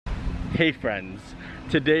Hey friends,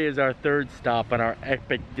 today is our third stop on our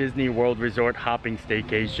epic Disney World Resort hopping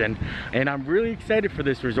staycation, and I'm really excited for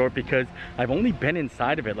this resort because I've only been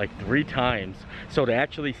inside of it like 3 times, so to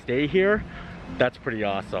actually stay here, that's pretty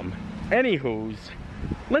awesome. Anywho's,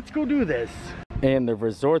 let's go do this. And the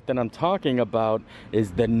resort that I'm talking about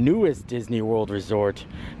is the newest Disney World resort,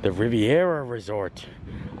 the Riviera Resort.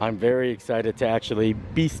 I'm very excited to actually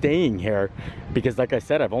be staying here because, like I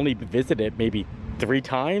said, I've only visited maybe 3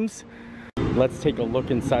 times. Let's take a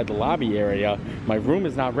look inside the lobby area. My room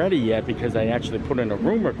is not ready yet because I actually put in a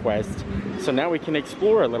room request. So now we can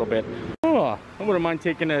explore a little bit. Oh, I wouldn't mind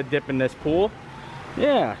taking a dip in this pool.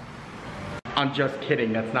 Yeah. I'm just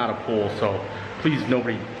kidding, that's not a pool, so please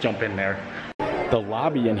nobody jump in there. The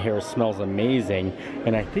lobby in here smells amazing,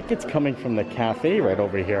 and I think it's coming from the cafe right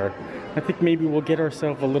over here. I think maybe we'll get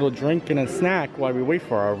ourselves a little drink and a snack while we wait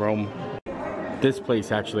for our room. This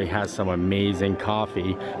place actually has some amazing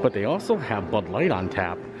coffee, but they also have Bud Light on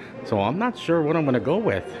tap. So I'm not sure what I'm gonna go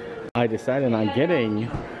with. I decided on getting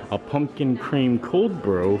a pumpkin cream cold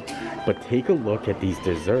brew, but take a look at these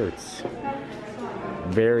desserts.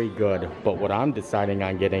 Very good, but what I'm deciding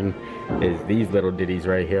on getting is these little ditties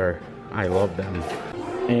right here. I love them.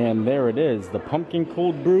 And there it is, the pumpkin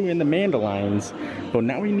cold brew and the mandolines. But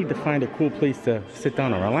now we need to find a cool place to sit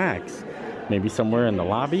down and relax. Maybe somewhere in the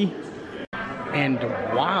lobby. And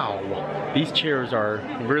wow, these chairs are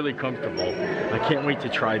really comfortable. I can't wait to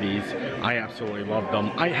try these. I absolutely love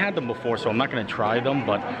them. I had them before, so I'm not gonna try them,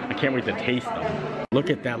 but I can't wait to taste them. Look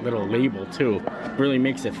at that little label too. Really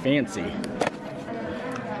makes it fancy.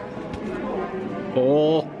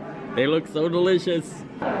 Oh, they look so delicious.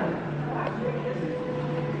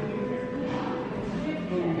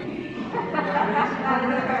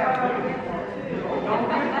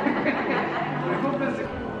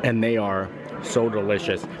 And they are so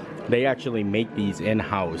delicious. They actually make these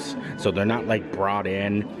in-house, so they're not like brought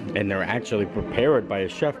in, and they're actually prepared by a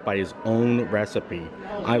chef by his own recipe.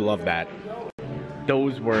 I love that.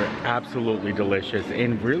 Those were absolutely delicious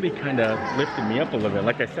and really kind of lifted me up a little bit.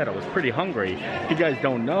 Like I said, I was pretty hungry. If you guys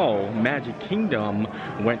don't know, Magic Kingdom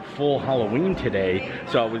went full Halloween today,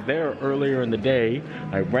 so I was there earlier in the day.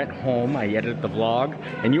 I went home, I edited the vlog,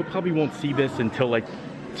 and you probably won't see this until like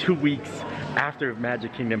 2 weeks after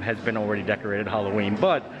Magic Kingdom has been already decorated Halloween,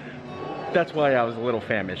 but that's why I was a little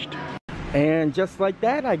famished. And just like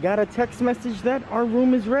that, I got a text message that our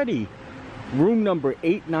room is ready. Room number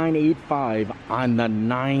 8985 on the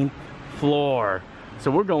 9th floor.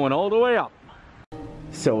 So we're going all the way up.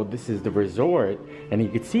 So this is the resort, and you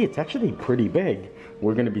can see it's actually pretty big.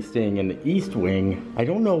 We're gonna be staying in the East Wing. I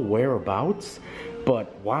don't know whereabouts,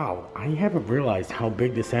 but wow, I haven't realized how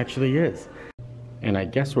big this actually is. And I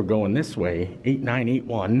guess we're going this way,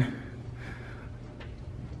 8981.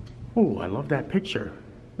 Oh, I love that picture.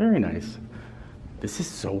 Very nice. This is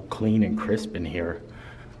so clean and crisp in here,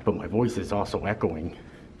 but my voice is also echoing.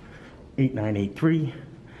 8983,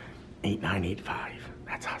 8985.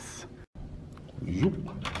 That's us. Yoop.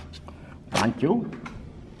 Thank you.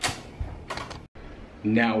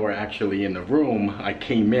 Now we're actually in the room. I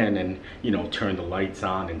came in and, you know, turned the lights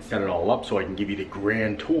on and set it all up so I can give you the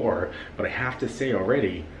grand tour. But I have to say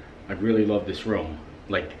already, I really love this room.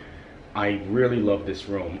 Like, I really love this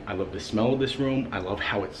room. I love the smell of this room. I love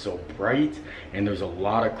how it's so bright, and there's a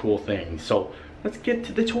lot of cool things. So let's get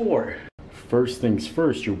to the tour. First things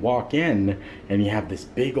first, you walk in and you have this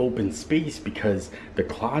big open space because the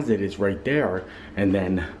closet is right there, and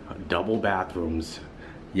then double bathrooms.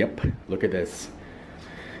 Yep, look at this.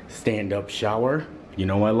 Stand-up shower, you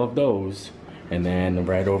know I love those. And then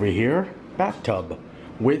right over here, bathtub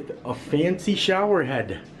with a fancy shower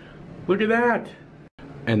head. Look at that.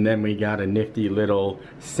 And then we got a nifty little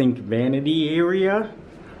sink vanity area.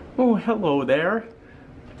 Oh, hello there.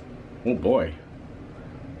 Oh boy.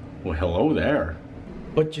 Well, hello there.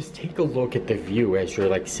 But just take a look at the view as you're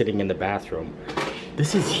like sitting in the bathroom.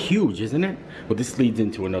 This is huge, isn't it? Well, this leads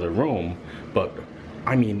into another room, but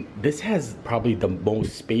I mean, this has probably the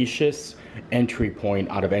most spacious entry point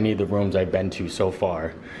out of any of the rooms I've been to so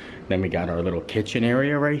far. Then we got our little kitchen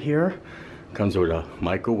area right here. Comes with a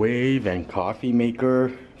microwave and coffee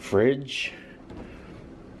maker, fridge,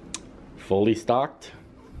 fully stocked.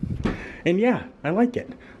 And yeah, I like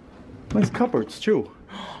it. Nice cupboards too.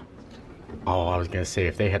 Oh, I was gonna say,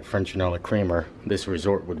 if they had French vanilla creamer, this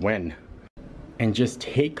resort would win. And just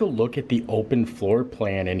take a look at the open floor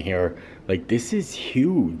plan in here. Like, this is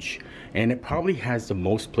huge, and it probably has the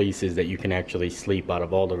most places that you can actually sleep out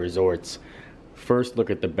of all the resorts. First, look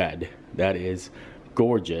at the bed. That is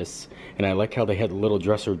gorgeous, and I like how they had the little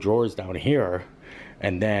dresser drawers down here,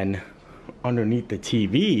 and then underneath the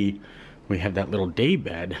TV we have that little day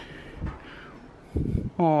bed.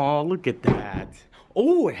 Oh, look at that.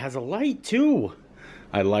 Oh, it has a light too.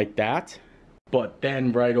 I like that. But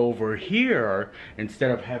then right over here,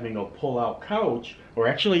 instead of having a pull-out couch, or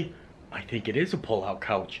actually, I think it is a pull-out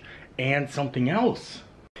couch, and something else.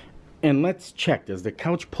 And let's check, does the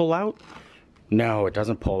couch pull out? No, it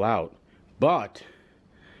doesn't pull out, but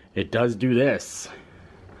it does do this.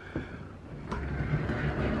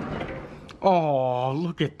 Oh,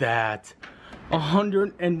 look at that.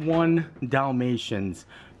 101 Dalmatians.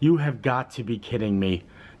 You have got to be kidding me.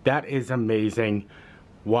 That is amazing.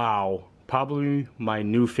 Wow. Probably my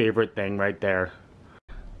new favorite thing right there.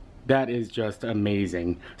 That is just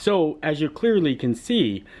amazing. So, as you clearly can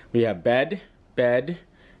see, we have bed, bed,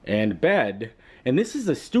 and bed. And this is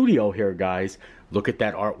a studio here, guys. Look at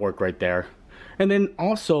that artwork right there. And then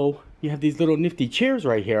also, you have these little nifty chairs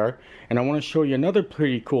right here. And I want to show you another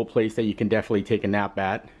pretty cool place that you can definitely take a nap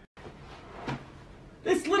at.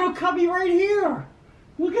 This little cubby right here.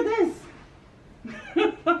 Look at this.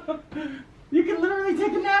 You can literally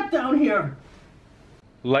take a nap down here.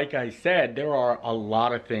 Like I said, there are a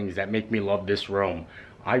lot of things that make me love this room.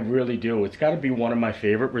 I really do. It's got to be one of my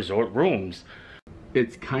favorite resort rooms.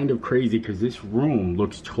 It's kind of crazy because this room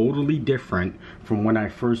looks totally different from when I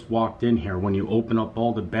first walked in here. When you open up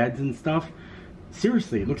all the beds and stuff,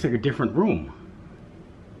 seriously, it looks like a different room.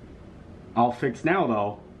 All fixed now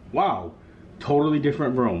though. Wow, totally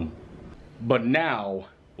different room. But now,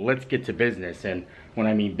 let's get to business. And when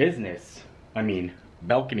I mean business, I mean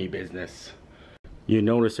balcony business. You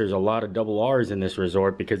notice there's a lot of double R's in this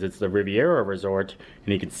resort because it's the Riviera resort,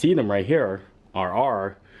 and you can see them right here,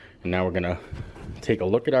 RR. And now we're gonna take a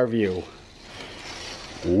look at our view.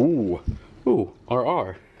 Ooh, ooh,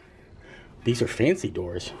 RR. These are fancy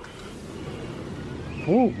doors.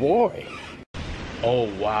 Oh boy.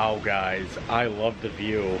 Oh wow, guys, I love the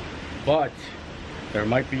view, but there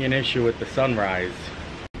might be an issue with the sunrise.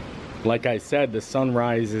 Like I said, the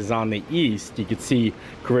sunrise is on the east. You can see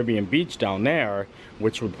Caribbean Beach down there,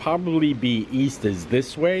 which would probably be east is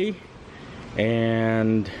this way.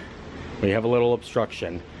 And we have a little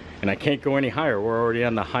obstruction. And I can't go any higher. We're already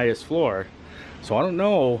on the highest floor. So I don't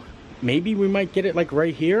know. Maybe we might get it like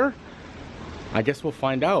right here. I guess we'll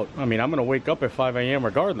find out. I mean, I'm going to wake up at 5 a.m.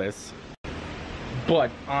 regardless. But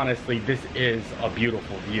honestly, this is a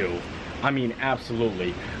beautiful view. I mean,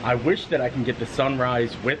 absolutely. I wish that I can get the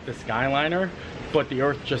sunrise with the Skyliner, but the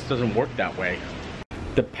Earth just doesn't work that way.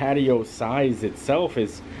 The patio size itself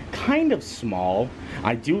is kind of small.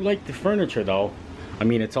 I do like the furniture though. I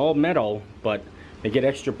mean, it's all metal, but they get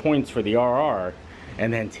extra points for the RR.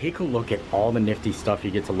 And then take a look at all the nifty stuff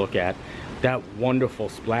you get to look at. That wonderful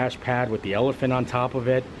splash pad with the elephant on top of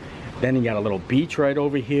it. Then you got a little beach right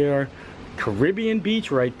over here. Caribbean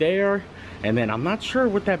Beach right there. And then I'm not sure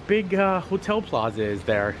what that big hotel plaza is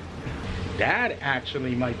there. That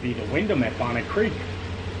actually might be the Wyndham at Bonnet Creek.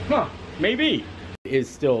 Huh, maybe. It is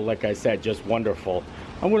still, like I said, just wonderful.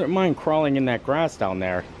 I wouldn't mind crawling in that grass down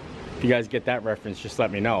there. If you guys get that reference, just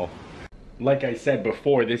let me know. Like I said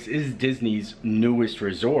before, this is Disney's newest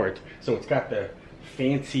resort. So it's got the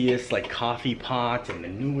fanciest like coffee pot and the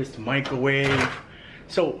newest microwave.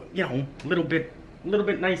 So, you know, a little bit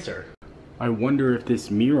nicer. I wonder if this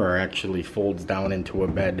mirror actually folds down into a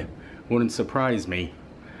bed. Wouldn't surprise me.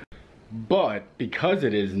 But because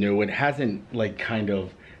it is new, it hasn't like kind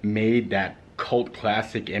of made that cult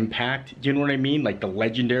classic impact. Do you know what I mean? Like the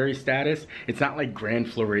legendary status. It's not like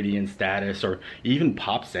Grand Floridian status or even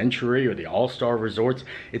Pop Century or the All-Star Resorts.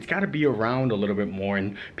 It's got to be around a little bit more,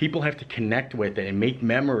 and people have to connect with it and make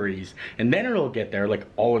memories, and then it'll get there like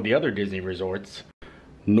all of the other Disney resorts.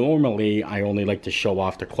 Normally, I only like to show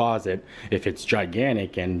off the closet if it's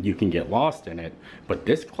gigantic and you can get lost in it. But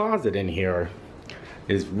this closet in here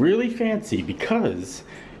is really fancy because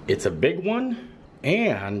it's a big one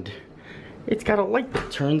and it's got a light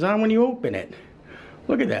that turns on when you open it.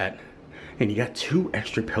 Look at that. And you got 2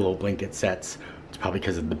 extra pillow blanket sets. It's probably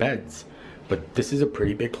because of the beds. But this is a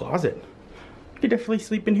pretty big closet. You could definitely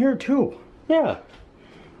sleep in here too. Yeah.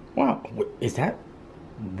 Wow. What is that?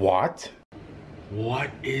 What?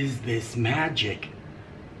 What is this magic?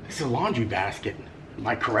 This is a laundry basket. Am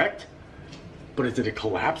I correct? But is it a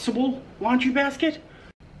collapsible laundry basket?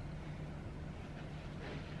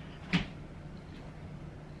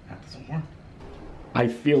 That doesn't work. I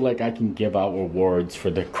feel like I can give out rewards for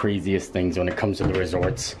the craziest things when it comes to the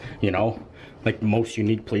resorts, you know? Like most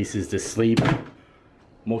unique places to sleep,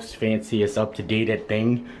 most fanciest up-to-date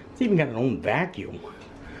thing. It's even got its own vacuum.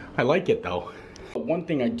 I like it though. One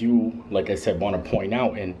thing I do, like I said, want to point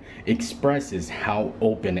out and express is how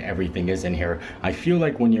open everything is in here. I feel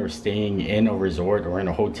like when you're staying in a resort or in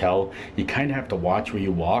a hotel, you kind of have to watch where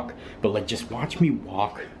you walk, but like just watch me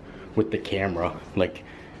walk with the camera. Like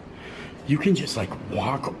you can just like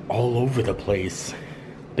walk all over the place.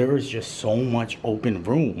 There is just so much open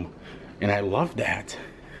room and I love that.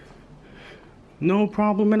 No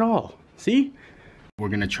problem at all. See? We're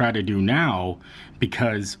gonna try to do now,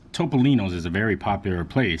 because Topolino's is a very popular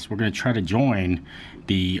place, we're gonna try to join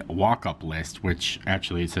the walk-up list, which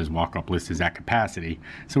actually it says walk-up list is at capacity,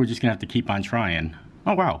 so we're just gonna have to keep on trying.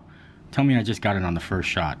 Oh wow, tell me I just got it on the first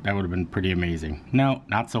shot. That would have been pretty amazing. No,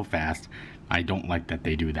 not so fast. I don't like that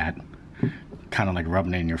they do that. Kind of like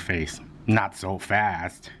rubbing it in your face. Not so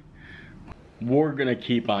fast. We're gonna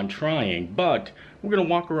keep on trying, but we're gonna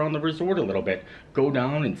walk around the resort a little bit, go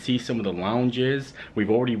down and see some of the lounges.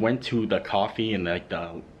 We've already went to the coffee and like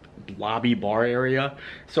the lobby bar area,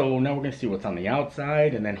 so now we're gonna see what's on the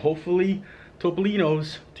outside, and then hopefully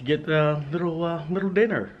Topolino's to get the little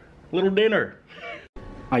dinner.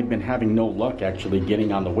 I've been having no luck actually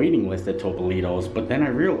getting on the waiting list at Topolino's, but then I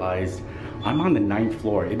realized I'm on the 9th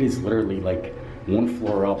floor. It is literally like one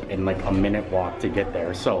floor up and like a minute walk to get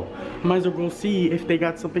there, so might as well go see if they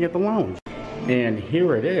got something at the lounge. And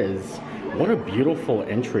here it is. What a beautiful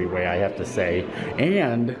entryway, I have to say.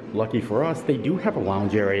 And lucky for us, they do have a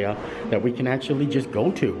lounge area that we can actually just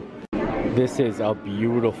go to. This is a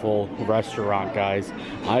beautiful restaurant, guys.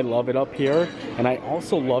 I love it up here, and I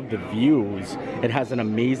also love the views. It has an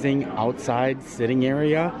amazing outside sitting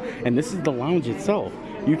area, and this is the lounge itself.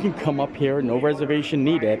 You can come up here, no reservation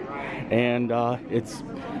needed, and it's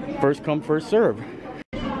first come, first serve.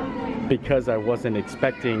 Because I wasn't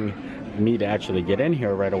expecting me to actually get in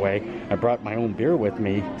here right away, I brought my own beer with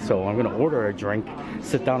me, so I'm gonna order a drink,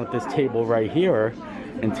 sit down at this table right here,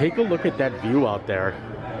 and take a look at that view out there.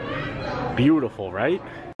 Beautiful, right?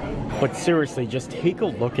 But seriously, just take a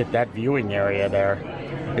look at that viewing area there.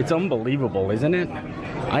 It's unbelievable, isn't it?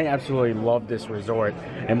 I absolutely love this resort.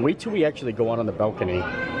 And wait till we actually go out on the balcony.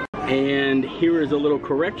 And here is a little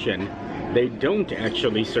correction. They don't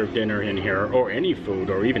actually serve dinner in here, or any food,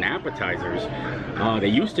 or even appetizers. They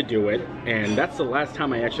used to do it, and that's the last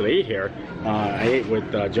time I actually ate here. I ate with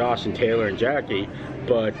Josh and Taylor and Jackie,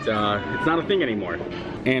 but it's not a thing anymore.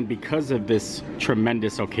 And because of this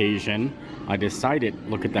tremendous occasion, I decided,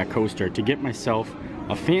 look at that coaster, to get myself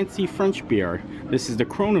a fancy French beer. This is the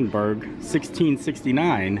Kronenbourg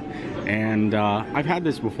 1669, and I've had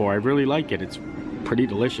this before. I really like it. It's pretty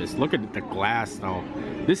delicious. Look at the glass though.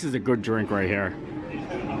 This is a good drink right here.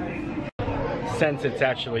 Since it's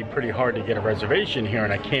actually pretty hard to get a reservation here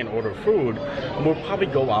and I can't order food, we'll probably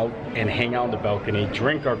go out and hang out on the balcony,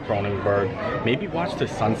 drink our Kronenbourg, maybe watch the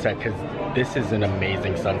sunset, because this is an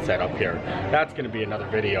amazing sunset up here. That's going to be another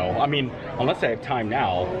video. I mean, unless I have time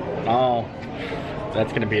now. Oh,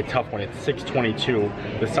 that's going to be a tough one. It's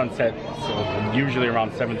 6:22. The sunset's usually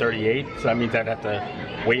around 7:38, so that means I'd have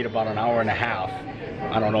to wait about an hour and a half.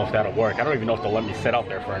 I don't know if that'll work. I don't even know if they'll let me sit out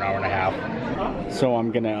there for an hour and a half. So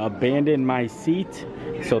I'm gonna abandon my seat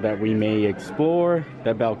so that we may explore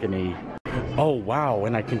the balcony. Oh wow,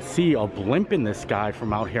 and I can see a blimp in the sky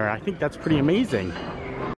from out here. I think that's pretty amazing.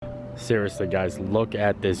 Seriously guys, look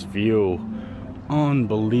at this view.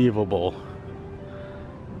 Unbelievable.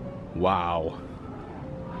 Wow.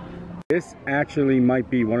 This actually might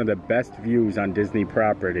be one of the best views on Disney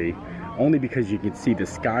property. Only because you can see the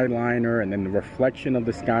Skyliner and then the reflection of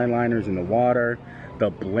the Skyliners in the water, the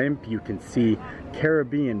blimp, you can see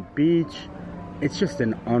Caribbean Beach. It's just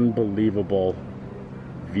an unbelievable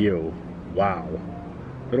view. Wow.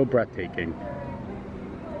 Little breathtaking.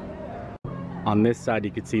 On this side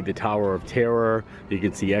you can see the Tower of Terror, you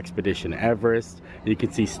can see Expedition Everest, you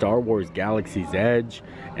can see Star Wars Galaxy's Edge,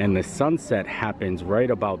 and the sunset happens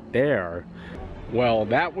right about there. Well,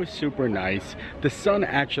 that was super nice. The sun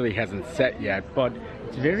actually hasn't set yet, but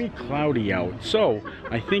it's very cloudy out. So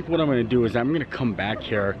I think what I'm going to do is I'm going to come back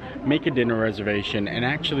here, make a dinner reservation, and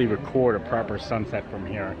actually record a proper sunset from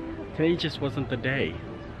here. Today just wasn't the day.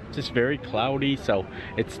 It's just very cloudy, so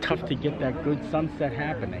it's tough to get that good sunset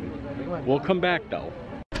happening. We'll come back though.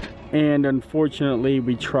 And unfortunately,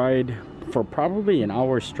 we tried for probably an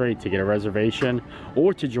hour straight to get a reservation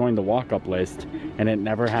or to join the walk-up list, and it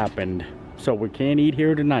never happened. So we can't eat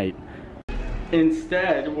here tonight.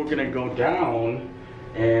 Instead, we're gonna go down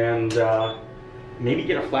and maybe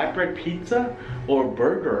get a flatbread pizza or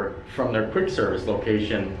burger from their quick service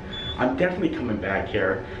location. I'm definitely coming back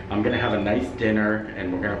here. I'm gonna have a nice dinner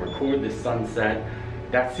and we're gonna record the sunset.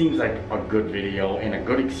 That seems like a good video and a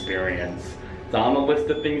good experience. It's on the list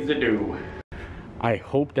of things to do. I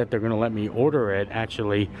hope that they're gonna let me order it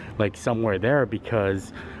actually like somewhere there,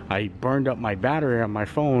 because I burned up my battery on my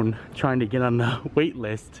phone trying to get on the wait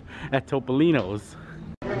list at Topolino's.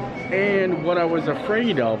 And what I was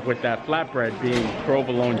afraid of with that flatbread being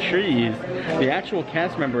provolone cheese, the actual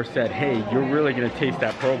cast member said, hey, you're really gonna taste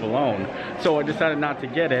that provolone. So I decided not to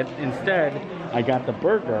get it. Instead, I got the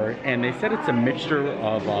burger, and they said it's a mixture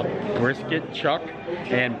of brisket, chuck,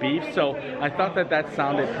 and beef. So I thought that that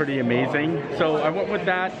sounded pretty amazing. So I went with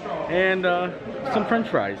that and some french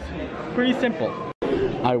fries. Pretty simple.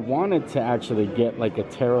 I wanted to actually get like a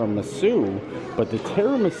tiramisu, but the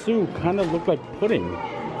tiramisu kind of looked like pudding.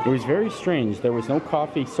 It was very strange. There was no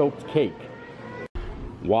coffee soaked cake.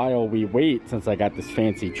 While we wait, since I got this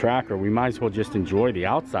fancy tracker, we might as well just enjoy the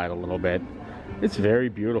outside a little bit. It's very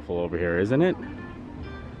beautiful over here, isn't it?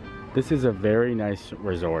 This is a very nice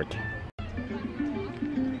resort.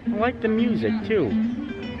 I like the music too.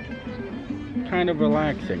 Kind of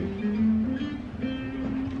relaxing.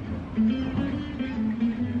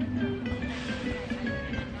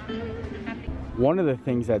 One of the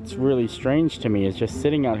things that's really strange to me is just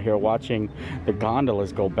sitting out here watching the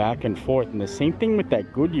gondolas go back and forth, and the same thing with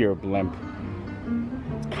that Goodyear blimp.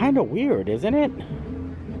 It's kind of weird, isn't it?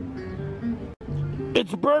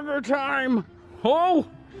 It's burger time! Oh!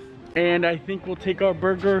 And I think we'll take our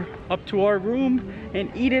burger up to our room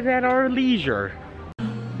and eat it at our leisure.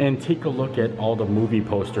 And take a look at all the movie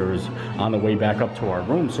posters on the way back up to our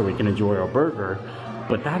room so we can enjoy our burger.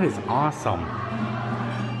 But that is awesome.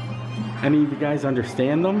 Any of you guys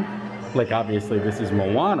understand them? Like, obviously this is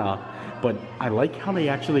Moana, but I like how they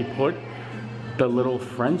actually put the little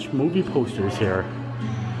French movie posters here.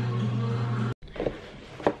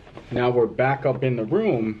 Now we're back up in the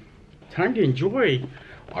room. Time to enjoy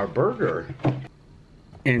our burger.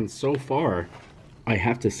 And so far, I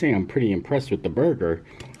have to say I'm pretty impressed with the burger.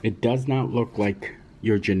 It does not look like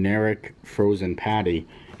your generic frozen patty.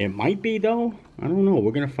 It might be though. I don't know.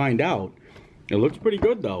 We're gonna find out. It looks pretty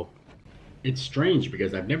good though. It's strange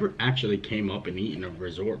because I've never actually came up and eaten a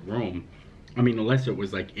resort room. I mean, unless it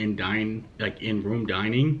was like in room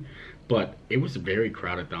dining, but it was very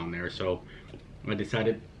crowded down there. So I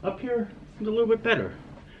decided up here is a little bit better,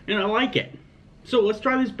 and I like it. So let's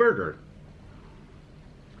try this burger.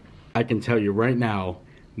 I can tell you right now,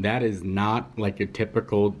 that is not like a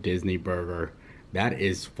typical Disney burger. That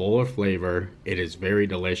is full of flavor. It is very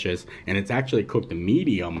delicious, and it's actually cooked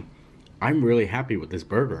medium. I'm really happy with this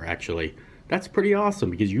burger, actually. That's pretty awesome,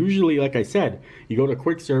 because usually, like I said, you go to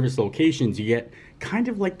quick service locations, you get kind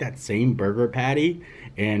of like that same burger patty,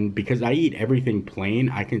 and because I eat everything plain,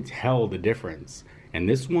 I can tell the difference. And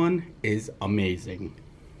this one is amazing.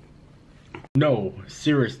 No,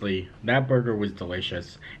 seriously, that burger was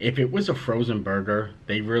delicious. If it was a frozen burger,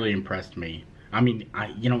 they really impressed me. I mean,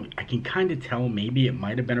 I can kind of tell maybe it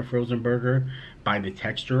might have been a frozen burger by the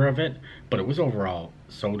texture of it, but it was overall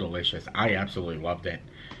so delicious. I absolutely loved it.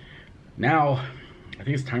 Now, I think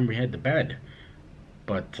it's time we head to bed.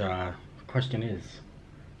 But the question is,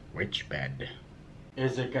 which bed?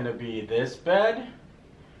 Is it gonna be this bed?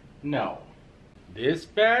 No. This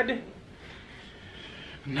bed?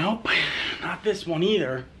 Nope, not this one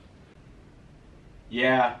either.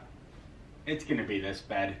 Yeah, it's gonna be this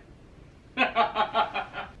bed.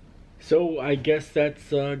 So I guess that's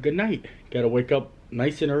good night. Gotta wake up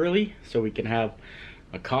nice and early so we can have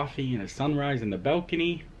a coffee and a sunrise in the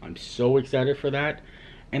balcony. I'm so excited for that.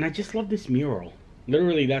 And I just love this mural.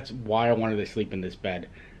 Literally, that's why I wanted to sleep in this bed,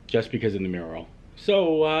 just because of the mural.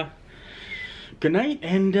 So good night,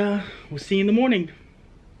 and we'll see you in the morning.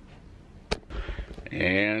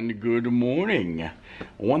 And good morning.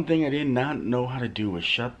 One thing I did not know how to do was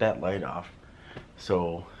shut that light off.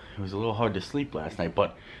 So it was a little hard to sleep last night,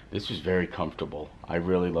 but this was very comfortable. I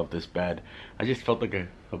really love this bed. I just felt like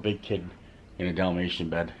a big kid in a Dalmatian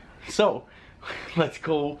bed. So let's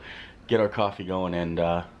go get our coffee going and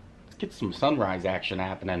let's get some sunrise action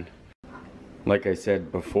happening. Like I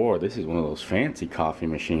said before, this is one of those fancy coffee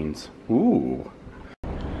machines. Ooh.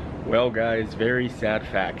 Well guys, very sad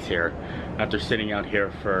facts here. After sitting out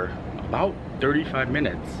here for about 35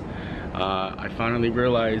 minutes, I finally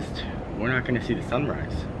realized we're not gonna see the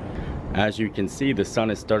sunrise. As you can see, the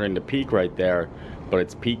sun is starting to peak right there, but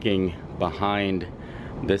it's peaking behind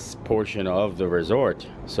this portion of the resort.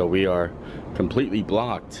 So we are completely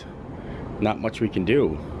blocked. Not much we can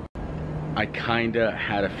do. I kinda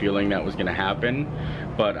had a feeling that was gonna happen,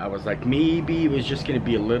 but I was like, maybe it was just gonna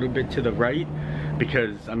be a little bit to the right,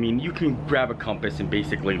 because I mean, you can grab a compass and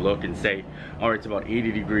basically look and say, all right, it's about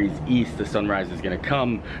 80 degrees east, the sunrise is gonna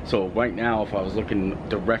come. So right now, if I was looking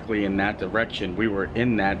directly in that direction, we were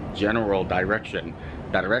in that general direction.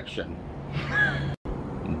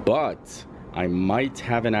 but I might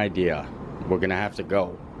have an idea. We're gonna have to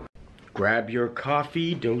go. Grab your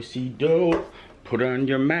coffee, do-si-do, put on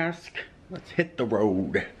your mask, let's hit the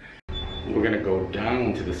road. We're gonna go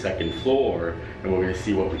down to the second floor and we're gonna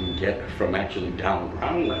see what we can get from actually down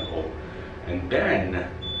ground level, and then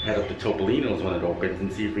head up to Topolino's when it opens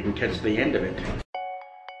and see if we can catch the end of it.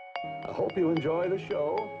 I hope you enjoy the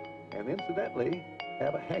show, and incidentally,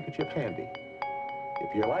 have a handkerchief handy.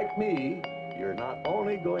 If you're like me, you're not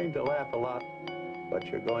only going to laugh a lot, but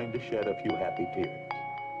you're going to shed a few happy tears.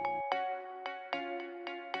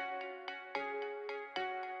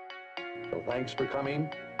 So thanks for coming.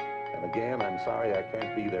 And again, I'm sorry I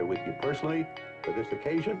can't be there with you personally for this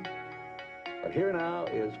occasion. But here now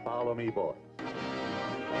is Follow Me Boy.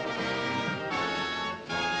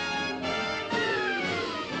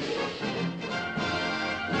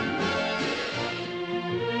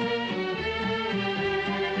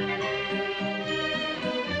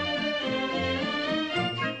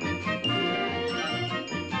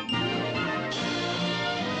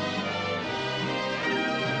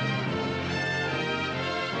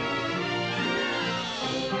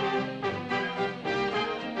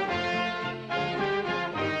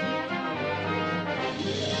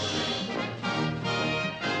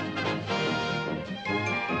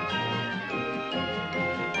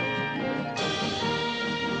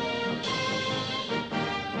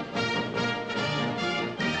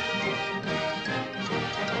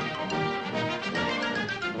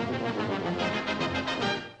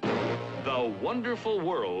 Wonderful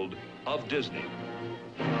world of Disney.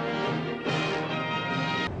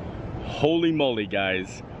 Holy moly,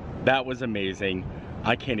 guys, that was amazing.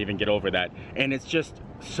 I can't even get over that. And it's just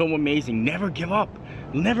so amazing. Never give up.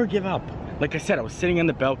 Never give up. Like I said, I was sitting on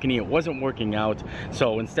the balcony, it wasn't working out.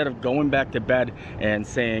 So instead of going back to bed and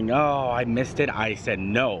saying, oh, I missed it, I said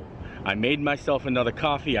no. I made myself another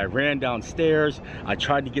coffee, I ran downstairs, I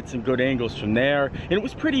tried to get some good angles from there, and it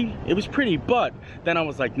was pretty, but then I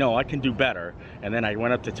was like, no, I can do better. And then I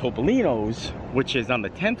went up to Topolino's, which is on the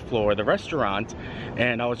 10th floor, the restaurant,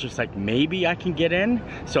 and I was just like, maybe I can get in.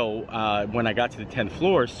 So when I got to the 10th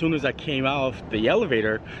floor, as soon as I came out of the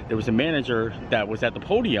elevator, there was a manager that was at the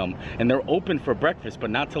podium, and they're open for breakfast, but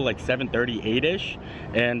not till like 7:30, 8-ish,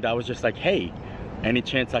 and I was just like, hey, any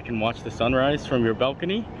chance I can watch the sunrise from your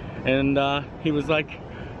balcony? And he was like,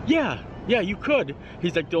 yeah, you could.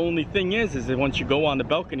 He's like, the only thing is that once you go on the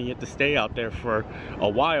balcony, you have to stay out there for a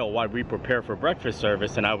while we prepare for breakfast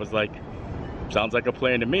service. And I was like, sounds like a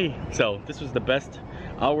plan to me. So this was the best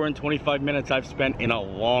hour and 25 minutes I've spent in a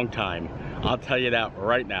long time. I'll tell you that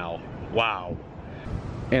right now. Wow.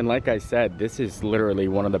 And like I said, this is literally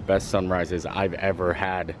one of the best sunrises I've ever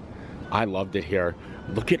had. I loved it here.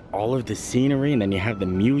 Look at all of the scenery, and then you have the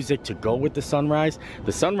music to go with the sunrise.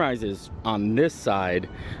 The sunrise is on this side,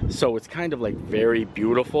 so it's kind of like very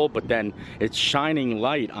beautiful, but then it's shining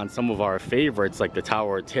light on some of our favorites like the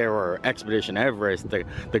Tower of Terror, Expedition Everest,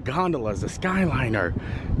 the gondolas, the Skyliner.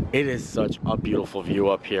 It is such a beautiful view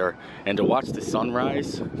up here, and to watch the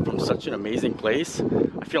sunrise from such an amazing place,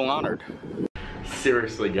 I feel honored.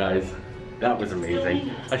 Seriously, guys, that was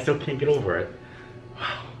amazing. I still can't get over it.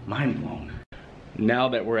 Wow, mind blown. Now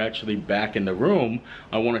that we're actually back in the room,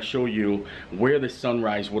 I want to show you where the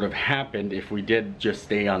sunrise would have happened if we did just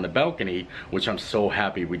stay on the balcony, which I'm so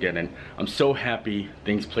happy we didn't. I'm so happy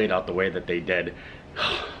things played out the way that they did.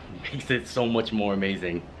 Makes it so much more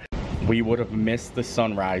amazing. We would have missed the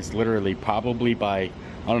sunrise literally probably by,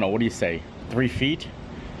 I don't know, what do you say, 3 feet?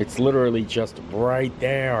 It's literally just right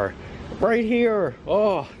there, right here.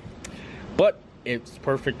 Oh, but it's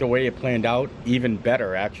perfect the way it planned out, even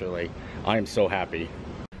better actually. I am so happy.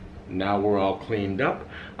 Now we're all cleaned up,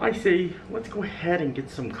 I say let's go ahead and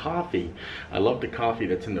get some coffee. I love the coffee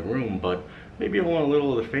that's in the room, but maybe I want a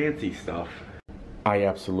little of the fancy stuff. I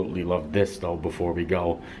absolutely love this though. Before we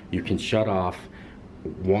go, you can shut off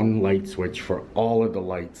one light switch for all of the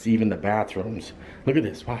lights, even the bathrooms. Look at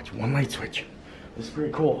this, watch, one light switch. This is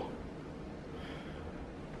pretty cool.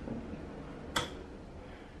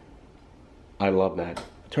 I love that.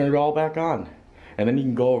 Turn it all back on. And then you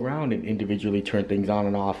can go around and individually turn things on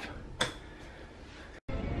and off.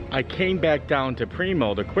 I came back down to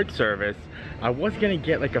Primo, the quick service. I was gonna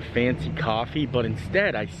get like a fancy coffee, but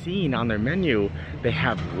instead I seen on their menu they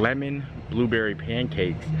have lemon blueberry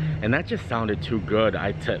pancakes, and that just sounded too good.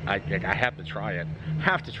 I have to try it.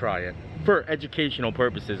 Have to try it for educational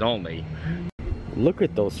purposes only. Look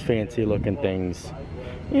at those fancy looking things.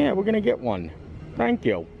 Yeah, we're gonna get one. Thank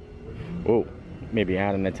you. Oh, maybe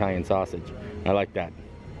add an Italian sausage. I like that.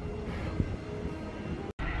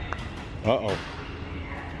 Uh-oh.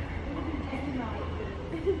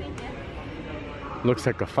 Looks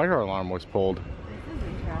like a fire alarm was pulled. This is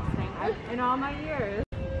interesting. In all my years.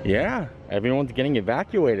 Yeah, everyone's getting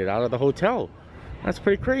evacuated out of the hotel. That's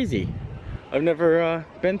pretty crazy. I've never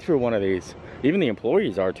been through one of these. Even the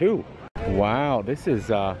employees are too. Wow, this is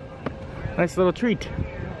a nice little treat.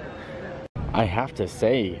 I have to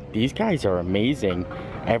say, these guys are amazing.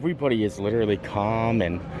 Everybody is literally calm,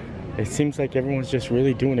 and it seems like everyone's just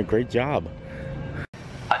really doing a great job.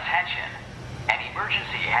 Attention, an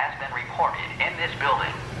emergency has been reported in this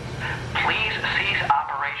building. Please cease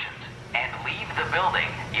operations and leave the building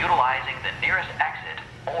utilizing the nearest exit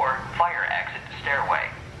or fire exit stairway.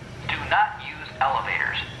 Do not use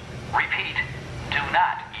elevators. Repeat, do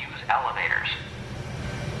not use elevators.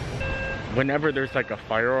 Whenever there's like a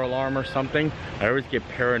fire alarm or something, I always get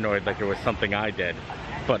paranoid like it was something I did.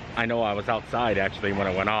 But I know I was outside actually when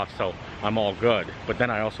it went off, so I'm all good. But then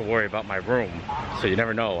I also worry about my room, so you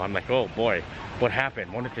never know. I'm like, oh boy, what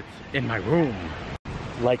happened? What if it's in my room?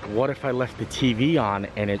 Like, what if I left the TV on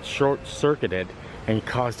and it short-circuited and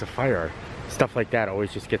caused a fire? Stuff like that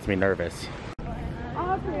always just gets me nervous.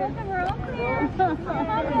 All clear. We're all clear.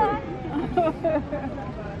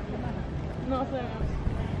 Nothing.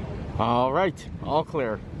 All right, all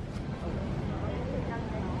clear.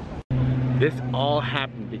 This all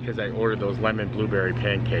happened because I ordered those lemon blueberry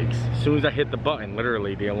pancakes. As soon as I hit the button,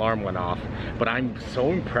 literally the alarm went off. But I'm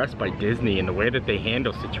so impressed by Disney and the way that they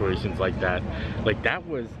handle situations like that. Like, that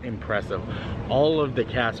was impressive. All of the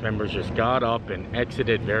cast members just got up and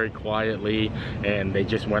exited very quietly, and they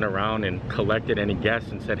just went around and collected any guests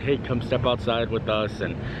and said, hey, come step outside with us.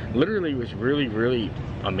 And literally it was really, really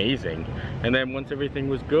amazing. And then once everything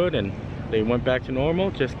was good and they went back to normal,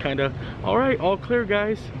 just kind of, all right, all clear,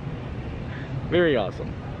 guys. Very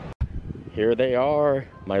awesome. Here they are,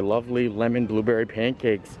 my lovely lemon blueberry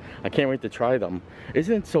pancakes. I can't wait to try them.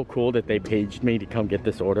 Isn't it so cool that they paged me to come get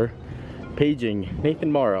this order? Paging Nathan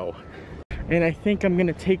Morrow. And I think I'm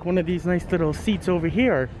gonna take one of these nice little seats over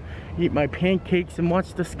here, eat my pancakes and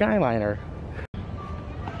watch the Skyliner.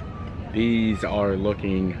 These are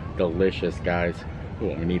looking delicious, guys.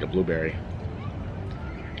 Oh, I need a blueberry.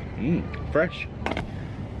 Fresh.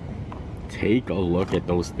 Take a look at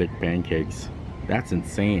those thick pancakes. That's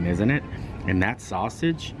insane, isn't it? And that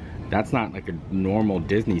sausage, that's not like a normal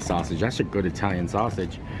Disney sausage. That's a good Italian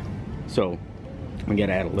sausage. So I'm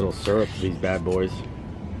gonna add a little syrup to these bad boys.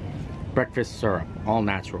 Breakfast syrup, all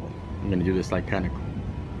natural. I'm gonna do this like kind of,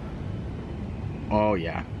 oh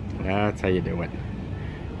yeah, that's how you do it.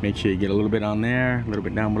 Make sure you get a little bit on there, a little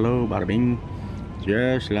bit down below, bada bing,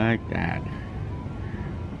 just like that.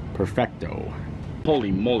 Perfecto.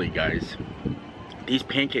 Holy moly, guys, these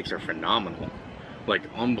pancakes are phenomenal. Like,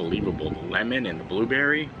 unbelievable. The lemon and the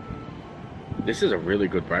blueberry. This is a really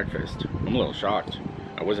good breakfast. I'm a little shocked.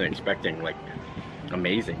 I wasn't expecting, like,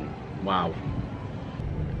 amazing. Wow.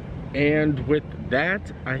 And with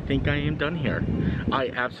that, I think I am done here. I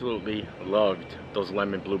absolutely loved those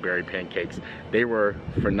lemon blueberry pancakes. They were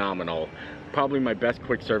phenomenal. Probably my best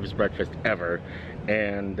quick service breakfast ever.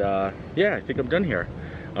 And yeah, I think I'm done here.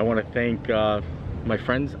 I want to thank my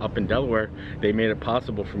friends up in Delaware. They made it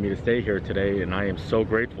possible for me to stay here today, and I am so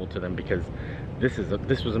grateful to them because this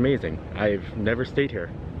was amazing. I've never stayed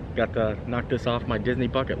here. Got to knock this off my Disney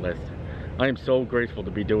bucket list. I am so grateful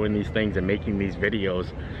to be doing these things and making these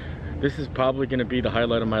videos. This is probably going to be the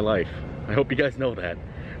highlight of my life. I hope you guys know that.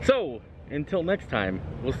 So until next time,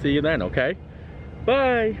 we'll see you then, okay?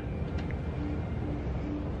 Bye.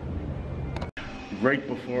 Right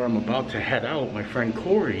before I'm about to head out, my friend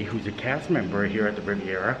Corey, who's a cast member here at the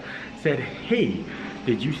Riviera, said, hey,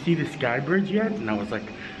 did you see the sky bridge yet? And I was like,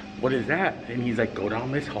 what is that? And he's like, go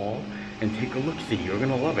down this hall and take a look-see. You're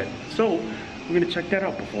gonna love it. So we're gonna check that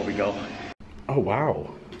out before we go. Oh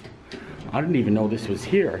wow, I didn't even know this was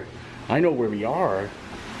here. I know where we are.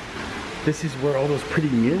 This is where all those pretty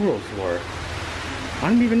murals were. I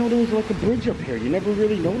didn't even know there was like a bridge up here. You never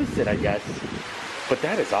really noticed it, I guess. But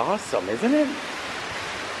that is awesome, isn't it?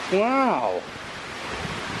 Wow.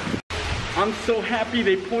 I'm so happy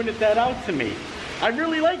they pointed that out to me. I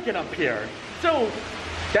really like it up here. So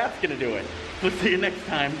that's gonna do it. We'll see you next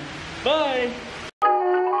time. Bye.